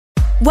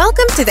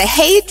Welcome to the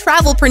Hey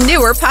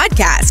Travelpreneur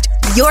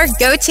podcast, your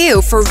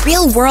go-to for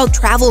real-world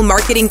travel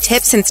marketing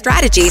tips and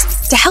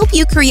strategies to help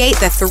you create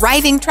the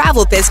thriving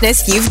travel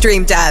business you've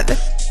dreamed of.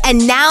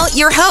 And now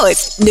your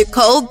host,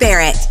 Nicole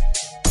Barrett.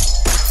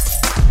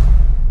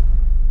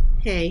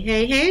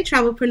 Hey,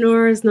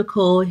 Travelpreneurs,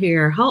 Nicole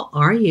here. How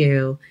are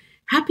you?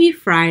 Happy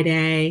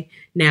Friday.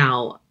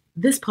 Now,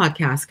 this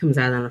podcast comes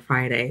out on a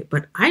Friday,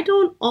 but I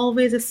don't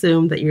always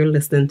assume that you're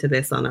listening to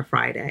this on a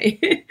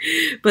Friday.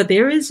 But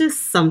there is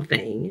just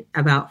something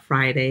about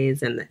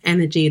Fridays and the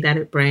energy that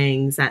it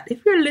brings that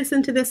if you're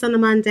listening to this on a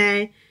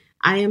Monday,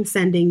 I am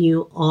sending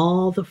you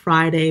all the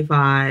Friday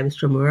vibes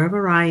from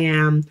wherever I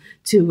am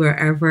to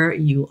wherever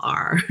you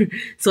are.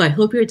 So I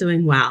hope you're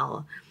doing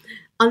well.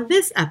 On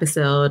this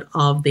episode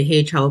of the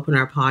Hey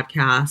Travelpreneur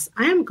podcast,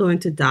 I am going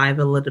to dive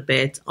a little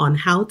bit on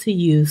how to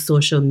use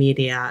social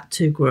media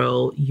to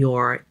grow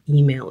your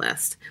email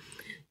list.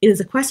 It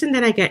is a question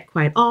that I get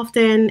quite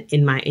often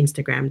in my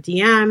Instagram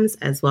DMs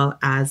as well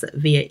as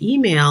via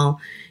email.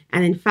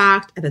 And in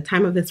fact, at the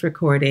time of this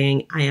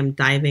recording, I am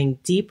diving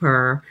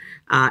deeper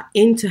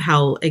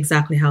into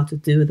exactly how to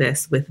do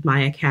this with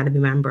my Academy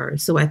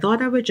members. So I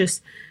thought I would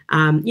just,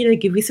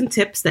 give you some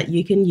tips that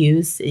you can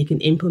use, you can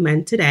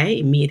implement today,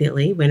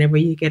 immediately, whenever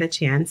you get a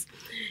chance,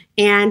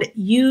 and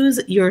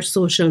use your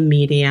social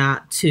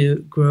media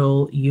to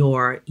grow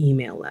your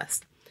email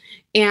list.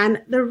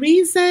 And the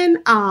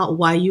reason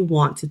why you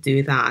want to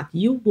do that,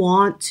 you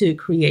want to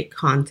create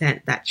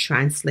content that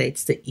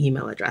translates to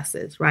email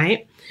addresses,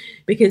 right?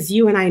 Because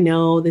you and I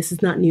know this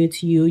is not new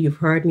to you. You've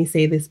heard me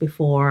say this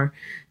before,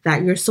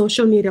 that your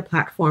social media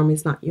platform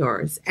is not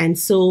yours. And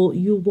so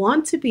you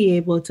want to be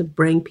able to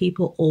bring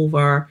people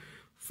over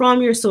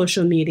from your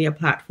social media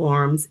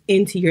platforms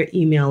into your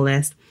email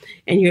list.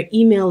 And your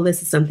email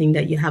list is something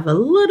that you have a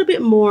little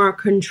bit more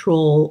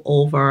control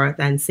over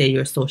than, say,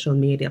 your social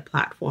media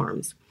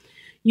platforms.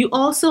 You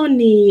also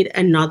need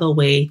another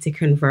way to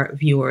convert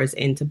viewers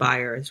into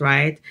buyers,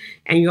 right?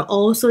 And you're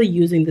also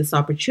using this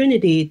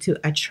opportunity to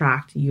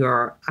attract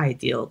your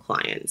ideal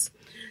clients.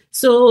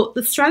 So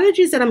the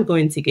strategies that I'm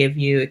going to give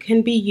you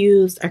can be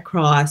used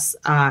across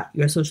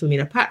your social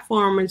media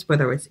platforms,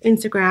 whether it's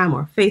Instagram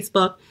or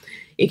Facebook.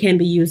 It can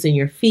be used in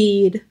your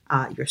feed,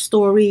 your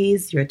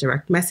stories, your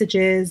direct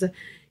messages,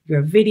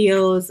 your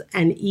videos,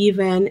 and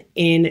even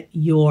in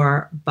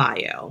your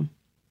bio.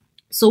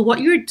 So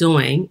what you're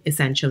doing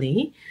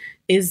essentially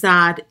is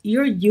that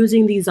you're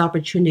using these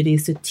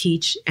opportunities to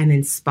teach and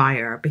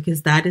inspire,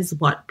 because that is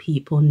what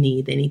people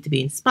need. They need to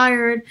be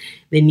inspired.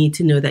 They need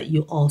to know that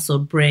you also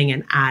bring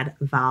and add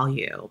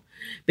value,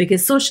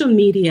 because social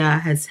media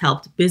has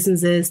helped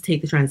businesses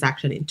take the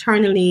transaction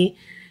internally,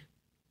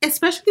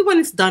 especially when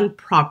it's done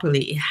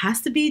properly. It has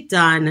to be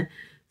done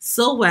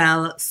so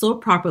well, so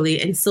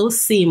properly, and so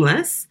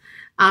seamless.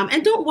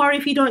 And don't worry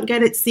if you don't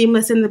get it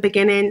seamless in the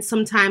beginning.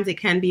 Sometimes it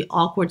can be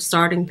awkward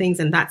starting things,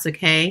 and that's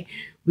okay.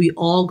 We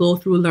all go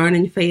through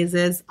learning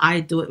phases.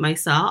 I do it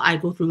myself. I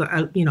go through,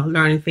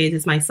 learning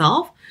phases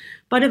myself.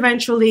 But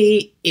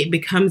eventually it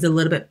becomes a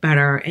little bit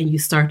better, and you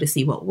start to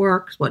see what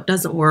works, what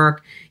doesn't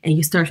work, and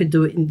you start to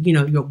do it.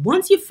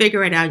 Once you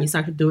figure it out and you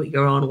start to do it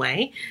your own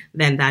way,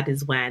 then that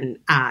is when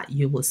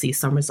you will see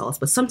some results.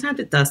 But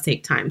sometimes it does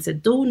take time. So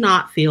do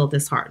not feel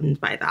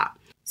disheartened by that.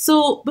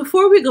 So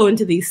before we go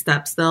into these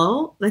steps,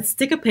 though, let's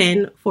stick a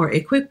pin for a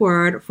quick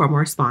word from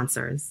our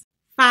sponsors.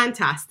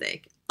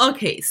 Fantastic.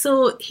 Okay,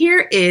 so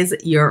here is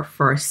your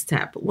first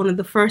step. One of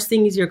the first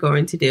things you're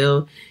going to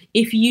do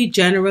if you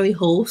generally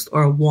host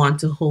or want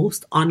to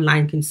host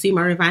online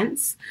consumer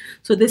events.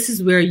 So this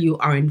is where you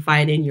are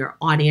inviting your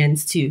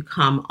audience to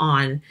come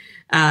on.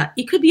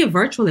 It could be a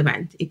virtual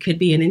event. It could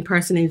be an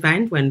in-person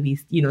event when we,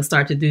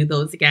 start to do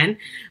those again.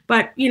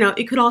 But,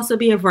 it could also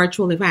be a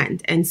virtual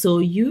event. And so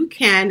you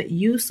can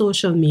use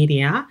social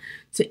media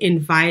to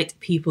invite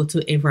people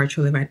to a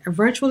virtual event. A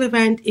virtual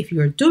event, if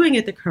you're doing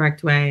it the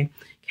correct way,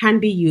 can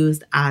be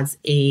used as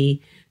a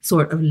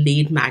sort of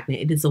lead magnet.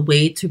 It is a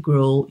way to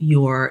grow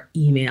your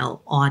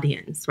email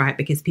audience, right?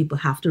 Because people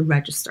have to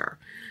register.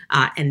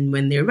 And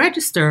when they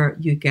register,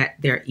 you get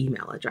their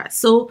email address.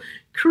 So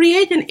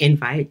create an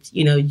invite,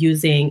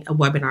 using a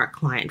webinar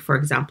client, for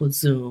example,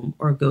 Zoom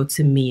or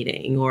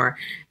GoToMeeting or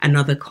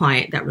another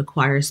client that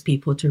requires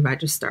people to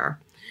register.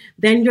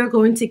 Then you're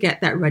going to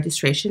get that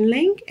registration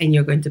link, and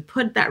you're going to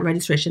put that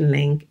registration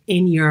link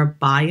in your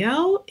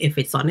bio if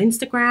it's on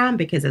Instagram,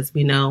 because as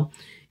we know,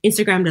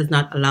 Instagram does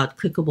not allow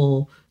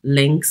clickable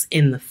links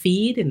in the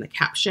feed, in the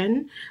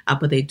caption,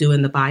 but they do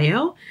in the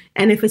bio.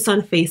 And if it's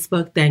on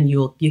Facebook, then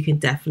you can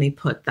definitely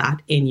put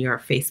that in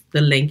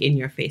the link in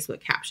your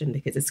Facebook caption,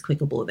 because it's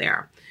clickable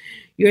there.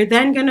 You're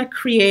then going to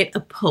create a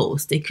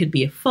post. It could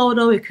be a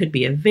photo, it could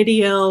be a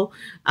video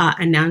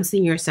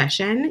announcing your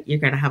session. You're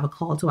going to have a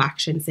call to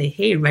action, say,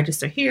 hey,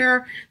 register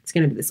here. It's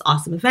going to be this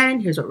awesome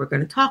event. Here's what we're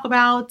going to talk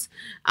about.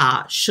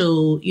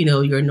 Show,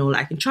 your know,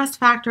 like, and trust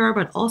factor,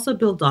 but also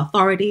build the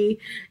authority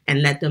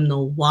and let them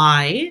know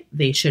why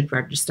they should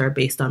register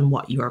based on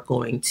what you're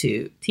going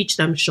to teach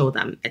them, show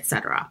them,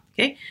 etc.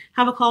 Okay,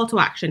 have a call to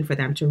action for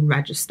them to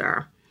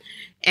register.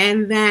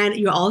 And then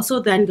you're also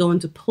then going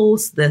to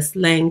post this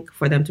link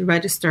for them to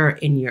register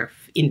in your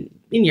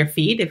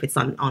feed, if it's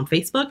on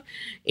Facebook,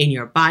 in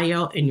your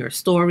bio, in your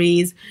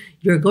stories.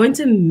 You're going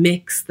to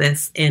mix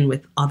this in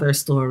with other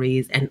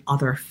stories and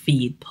other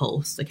feed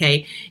posts,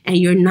 okay? And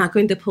you're not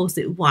going to post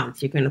it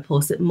once. You're going to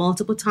post it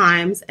multiple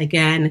times.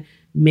 Again,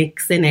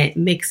 mixing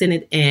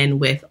it in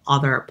with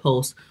other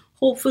posts.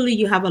 Hopefully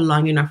you have a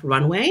long enough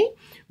runway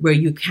where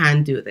you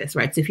can do this,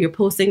 right? So if you're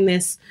posting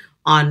this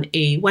on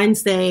a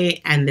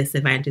Wednesday and this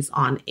event is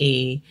on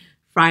a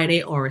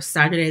Friday or a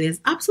Saturday, there's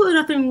absolutely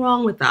nothing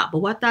wrong with that. But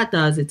what that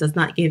does, it does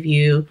not give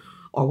you,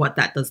 or what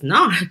that does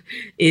not,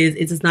 is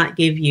it does not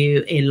give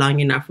you a long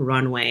enough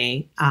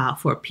runway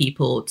for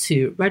people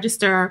to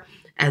register,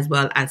 as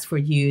well as for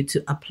you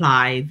to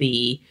apply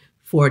the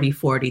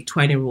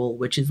 40-40-20 rule,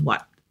 which is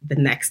what the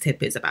next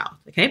tip is about,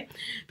 okay?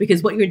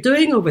 Because what you're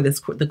doing over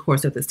the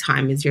course of this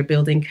time is you're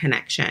building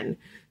connection.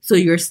 So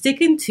you're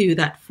sticking to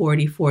that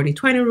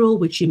 40-40-20 rule,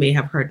 which you may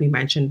have heard me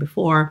mention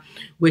before,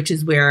 which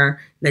is where,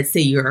 let's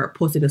say you're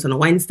posting this on a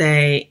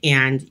Wednesday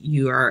and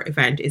your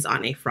event is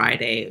on a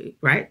Friday,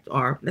 right?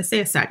 Or let's say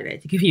a Saturday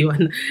to give you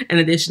an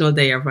additional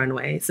day of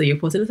runway. So you're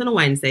posting this on a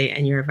Wednesday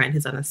and your event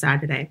is on a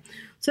Saturday.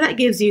 So that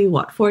gives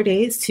you 4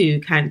 days to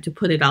to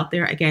put it out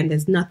there. Again,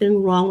 there's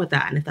nothing wrong with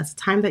that. And if that's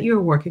the time that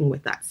you're working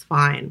with, that's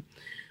fine.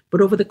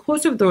 But over the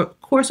course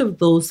of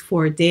those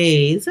 4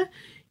 days,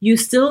 you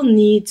still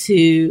need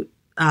to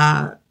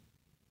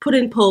put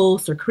in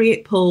posts or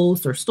create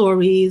posts or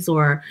stories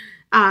or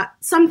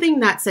something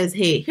that says,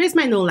 hey, here's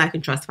my know, like,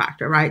 and trust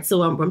factor, right?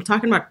 So I'm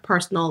talking about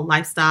personal,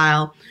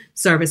 lifestyle,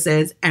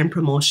 services, and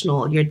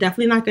promotional. You're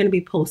definitely not going to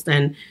be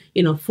posting,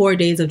 4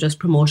 days of just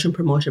promotion,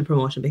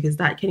 because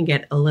that can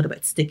get a little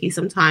bit sticky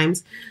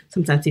sometimes.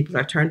 Sometimes people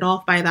are turned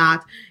off by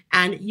that.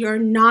 And you're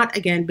not,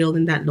 again,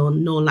 building that know,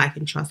 like,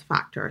 and trust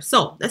factor.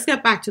 So let's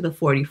get back to the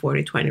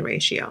 40-40-20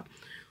 ratio.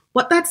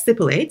 What that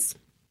stipulates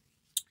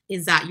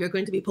is that you're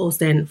going to be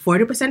posting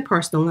 40%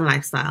 personal and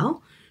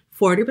lifestyle,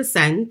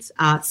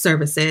 40%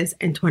 services,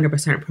 and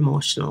 20%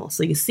 promotional.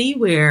 So you see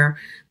where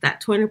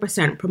that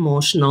 20%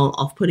 promotional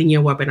of putting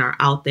your webinar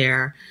out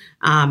there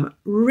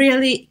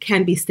really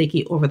can be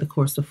sticky over the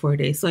course of 4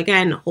 days. So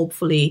again,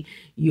 hopefully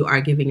you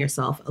are giving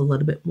yourself a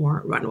little bit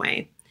more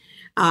runway.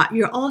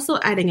 You're also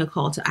adding a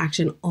call to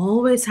action.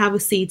 Always have a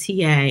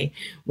CTA,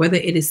 whether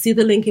it is see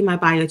the link in my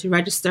bio to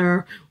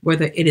register,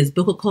 whether it is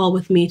book a call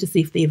with me to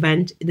see if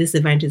this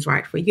event is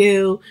right for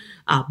you,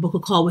 book a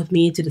call with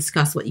me to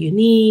discuss what you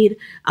need,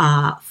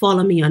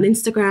 follow me on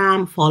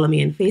Instagram, follow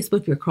me on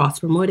Facebook. You're cross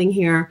promoting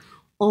here.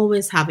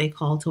 Always have a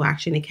call to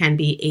action. It can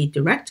be a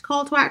direct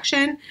call to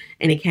action,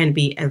 and it can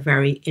be a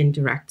very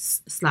indirect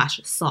 /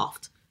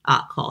 soft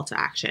call to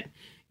action.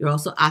 You're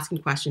also asking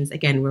questions.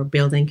 Again, we're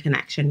building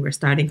connection. We're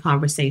starting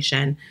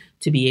conversation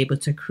to be able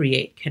to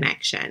create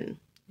connection.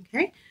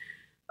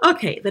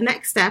 Okay, the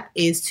next step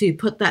is to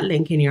put that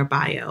link in your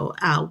bio,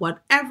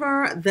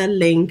 whatever the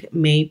link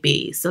may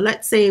be. So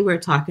let's say we're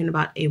talking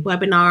about a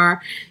webinar,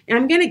 and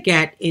I'm going to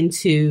get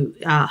into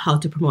how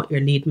to promote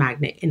your lead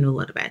magnet in a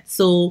little bit.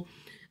 So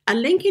a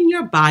link in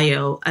your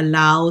bio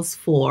allows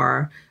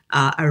for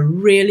a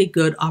really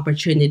good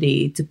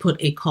opportunity to put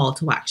a call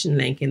to action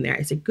link in there.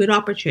 It's a good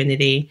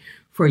opportunity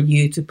for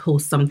you to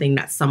post something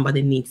that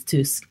somebody needs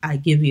to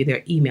give you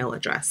their email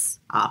address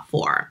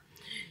for.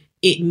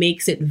 It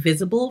makes it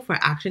visible for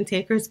action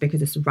takers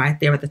because it's right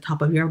there at the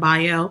top of your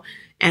bio.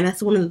 And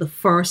that's one of the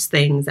first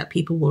things that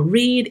people will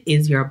read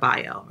is your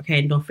bio. Okay,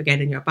 and don't forget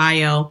in your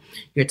bio,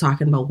 you're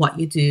talking about what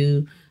you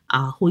do,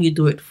 who you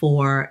do it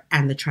for,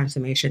 and the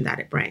transformation that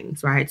it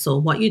brings, right? So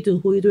what you do,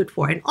 who you do it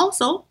for, and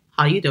also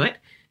how you do it,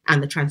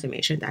 and the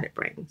transformation that it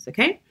brings,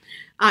 okay?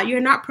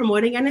 You're not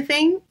promoting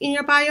anything in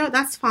your bio,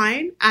 that's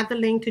fine. Add the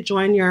link to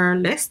join your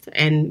list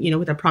and,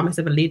 with a promise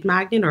of a lead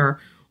magnet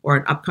or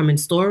an upcoming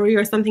story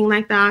or something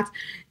like that.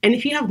 And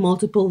if you have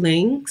multiple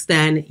links,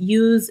 then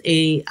use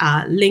a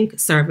link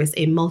service,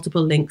 a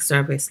multiple link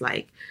service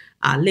like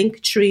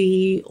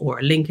Linktree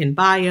or Link in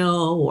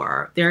Bio,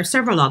 or there are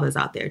several others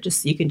out there.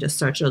 You can just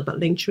search those, but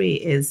Linktree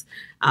is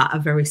a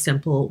very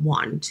simple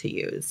one to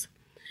use.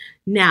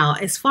 Now,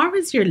 as far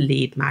as your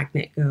lead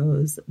magnet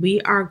goes,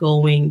 we are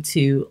going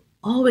to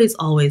always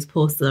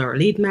post our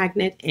lead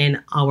magnet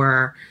in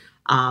our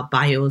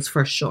bios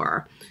for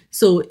sure.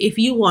 So if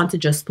you want to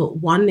just put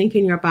one link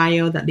in your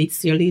bio that leads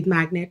to your lead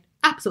magnet,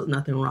 absolutely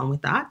nothing wrong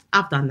with that.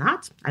 I've done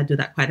that. I do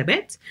that quite a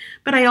bit.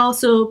 But I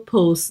also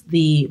post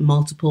the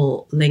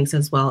multiple links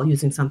as well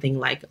using something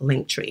like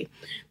Linktree.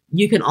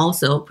 You can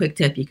also, quick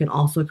tip, you can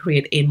also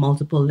create a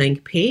multiple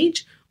link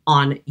page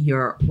on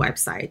your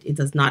website. You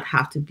do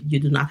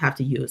not have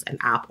to use an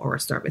app or a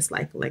service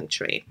like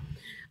Linktree.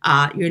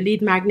 Your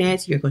lead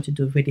magnet, you're going to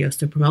do videos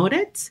to promote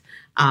it.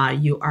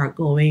 You are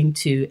going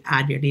to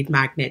add your lead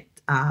magnet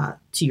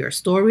to your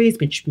stories,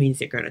 which means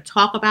you're going to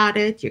talk about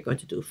it. You're going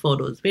to do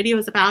photos,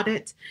 videos about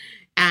it.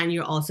 And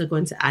you're also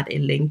going to add a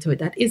link to it.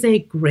 That is a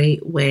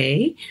great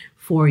way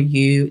for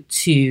you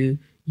to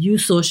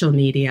use social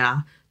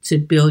media to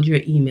build your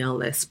email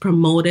list.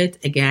 Promote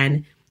it.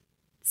 Again,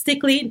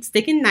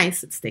 sticking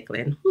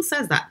Who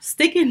says that?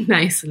 Sticking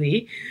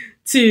nicely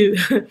to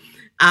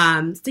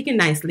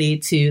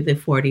the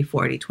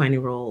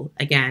 40-40-20 rule.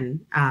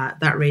 Again,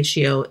 that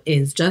ratio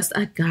is just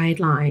a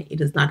guideline. It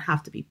does not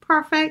have to be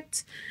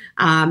perfect.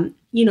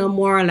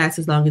 More or less,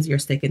 as long as you're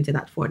sticking to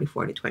that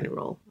 40-40-20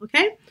 rule.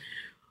 Okay.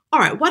 All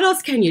right. What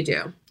else can you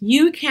do?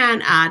 You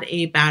can add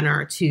a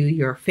banner to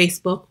your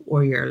Facebook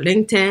or your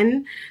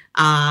LinkedIn.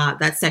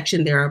 That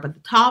section there up at the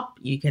top,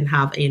 you can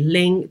have a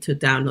link to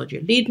download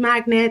your lead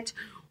magnet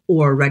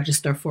or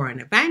register for an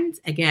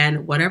event.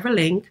 Again, whatever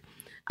link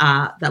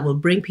that will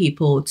bring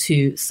people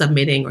to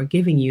submitting or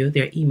giving you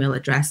their email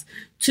address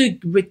to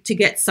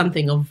get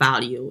something of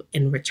value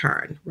in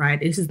return, right?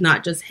 This is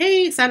not just,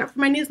 hey, sign up for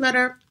my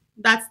newsletter.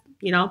 That's,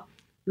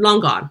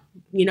 long gone,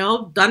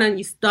 done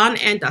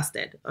and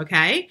dusted.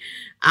 Okay.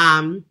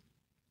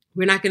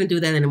 We're not going to do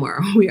that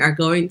anymore. We are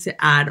going to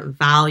add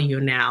value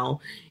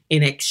now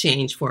in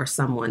exchange for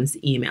someone's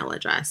email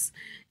address.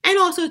 And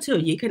also, too,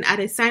 you can add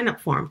a sign-up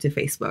form to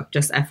Facebook,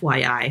 just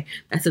FYI.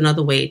 That's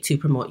another way to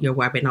promote your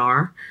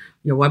webinar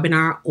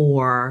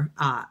or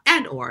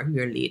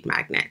your lead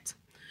magnet.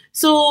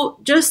 So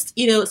just,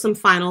 some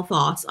final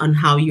thoughts on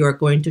how you're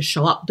going to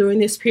show up during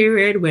this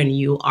period when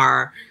you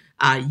are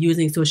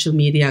using social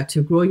media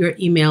to grow your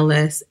email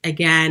list.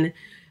 Again,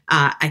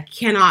 I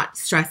cannot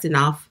stress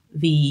enough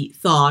the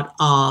thought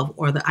of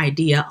or the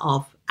idea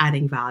of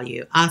adding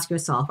value. Ask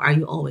yourself, are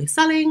you always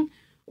selling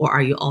or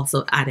are you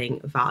also adding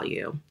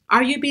value?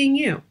 Are you being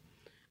you?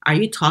 Are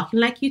you talking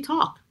like you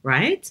talk,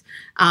 right?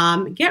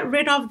 Get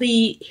rid of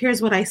the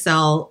here's what I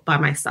sell by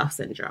my stuff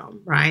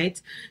syndrome,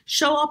 right?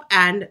 Show up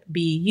and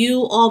be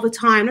you all the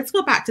time. Let's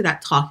go back to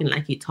that talking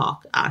like you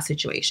talk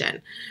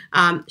situation.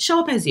 Show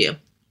up as you.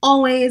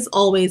 Always,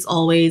 always,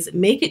 always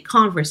make it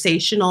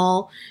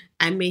conversational.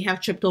 I may have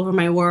tripped over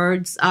my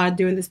words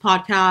during this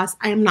podcast.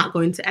 I am not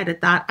going to edit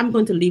that. I'm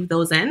going to leave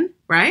those in,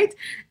 right?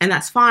 And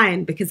that's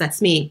fine because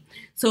that's me.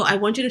 So I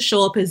want you to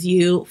show up as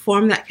you,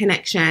 form that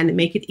connection,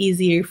 make it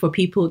easier for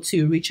people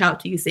to reach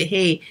out to you, say,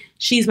 hey,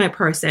 she's my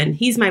person,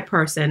 he's my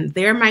person,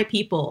 they're my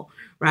people,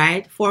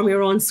 right? Form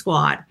your own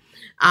squad.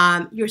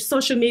 Your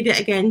social media,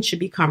 again, should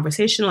be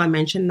conversational. I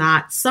mentioned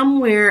that.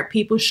 Somewhere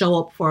people show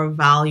up for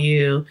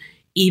value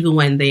even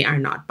when they are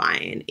not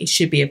buying. It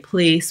should be a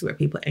place where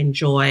people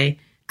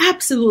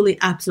absolutely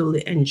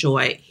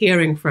enjoy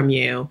hearing from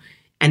you.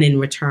 And in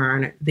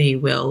return, they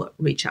will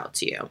reach out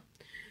to you.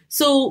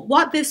 So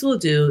what this will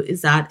do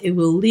is that it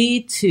will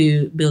lead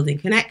to building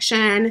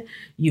connection,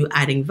 you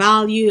adding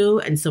value,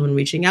 and someone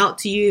reaching out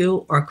to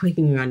you or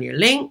clicking on your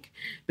link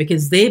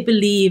because they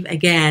believe,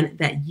 again,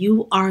 that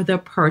you are the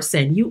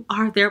person. You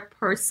are their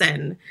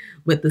person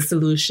with the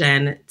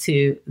solution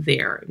to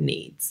their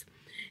needs.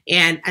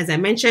 And as I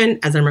mentioned,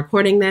 as I'm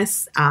recording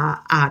this,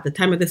 at the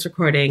time of this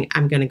recording,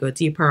 I'm going to go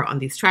deeper on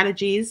these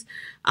strategies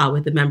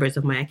with the members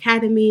of my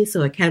academy.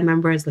 So Academy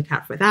members, look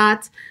out for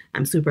that.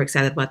 I'm super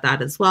excited about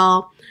that as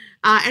well.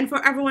 And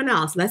for everyone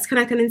else, let's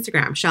connect on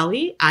Instagram, shall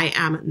we? I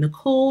am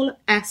Nicole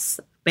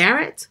S.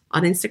 Barrett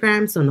on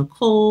Instagram. So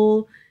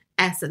Nicole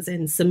S as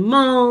in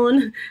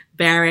Simone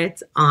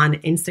Barrett on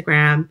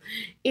Instagram.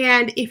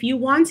 And if you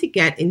want to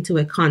get into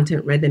a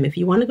content rhythm, if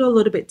you want to go a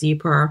little bit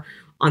deeper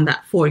on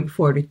that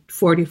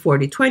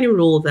 40-40-20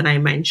 rule that I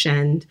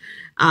mentioned,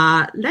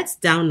 let's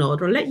download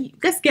or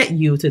let's get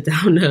you to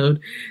download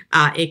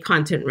a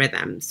content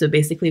rhythm. So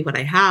basically what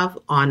I have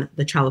on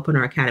the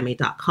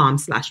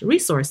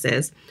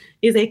travelpreneuracademy.com/resources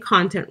is a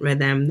content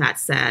rhythm that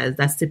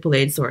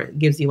stipulates or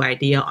gives you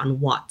idea on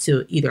what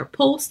to either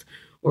post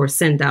or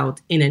send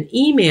out in an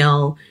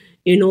email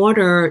in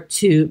order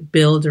to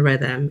build a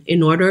rhythm,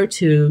 in order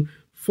to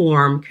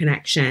form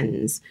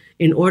connections,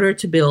 in order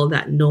to build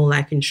that know,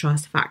 like, and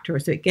trust factor.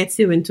 So it gets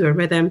you into a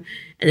rhythm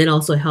and it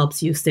also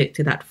helps you stick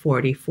to that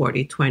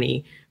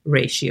 40-40-20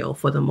 ratio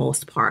for the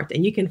most part.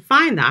 And you can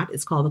find that,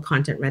 it's called the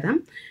content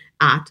rhythm,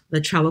 at the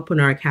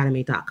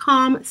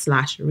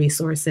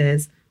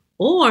travelpreneuracademy.com/resources,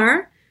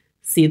 or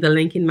see the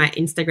link in my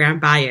Instagram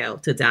bio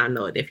to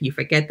download. If you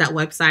forget that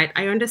website,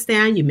 I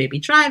understand. You may be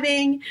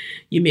driving,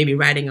 you may be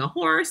riding a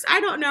horse.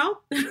 I don't know.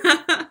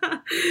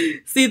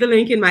 See the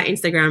link in my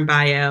Instagram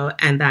bio,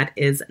 and that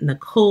is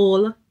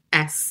Nicole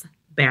S.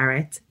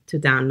 Barrett to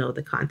download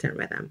the content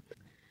rhythm.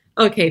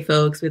 Okay,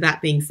 folks, with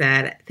that being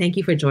said, thank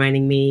you for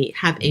joining me.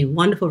 Have a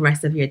wonderful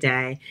rest of your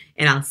day,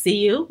 and I'll see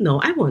you. No,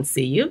 I won't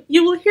see you.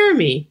 You will hear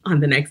me on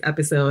the next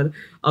episode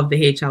of the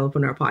Hey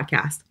Travelpreneur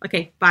podcast.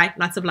 Okay, bye.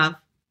 Lots of love.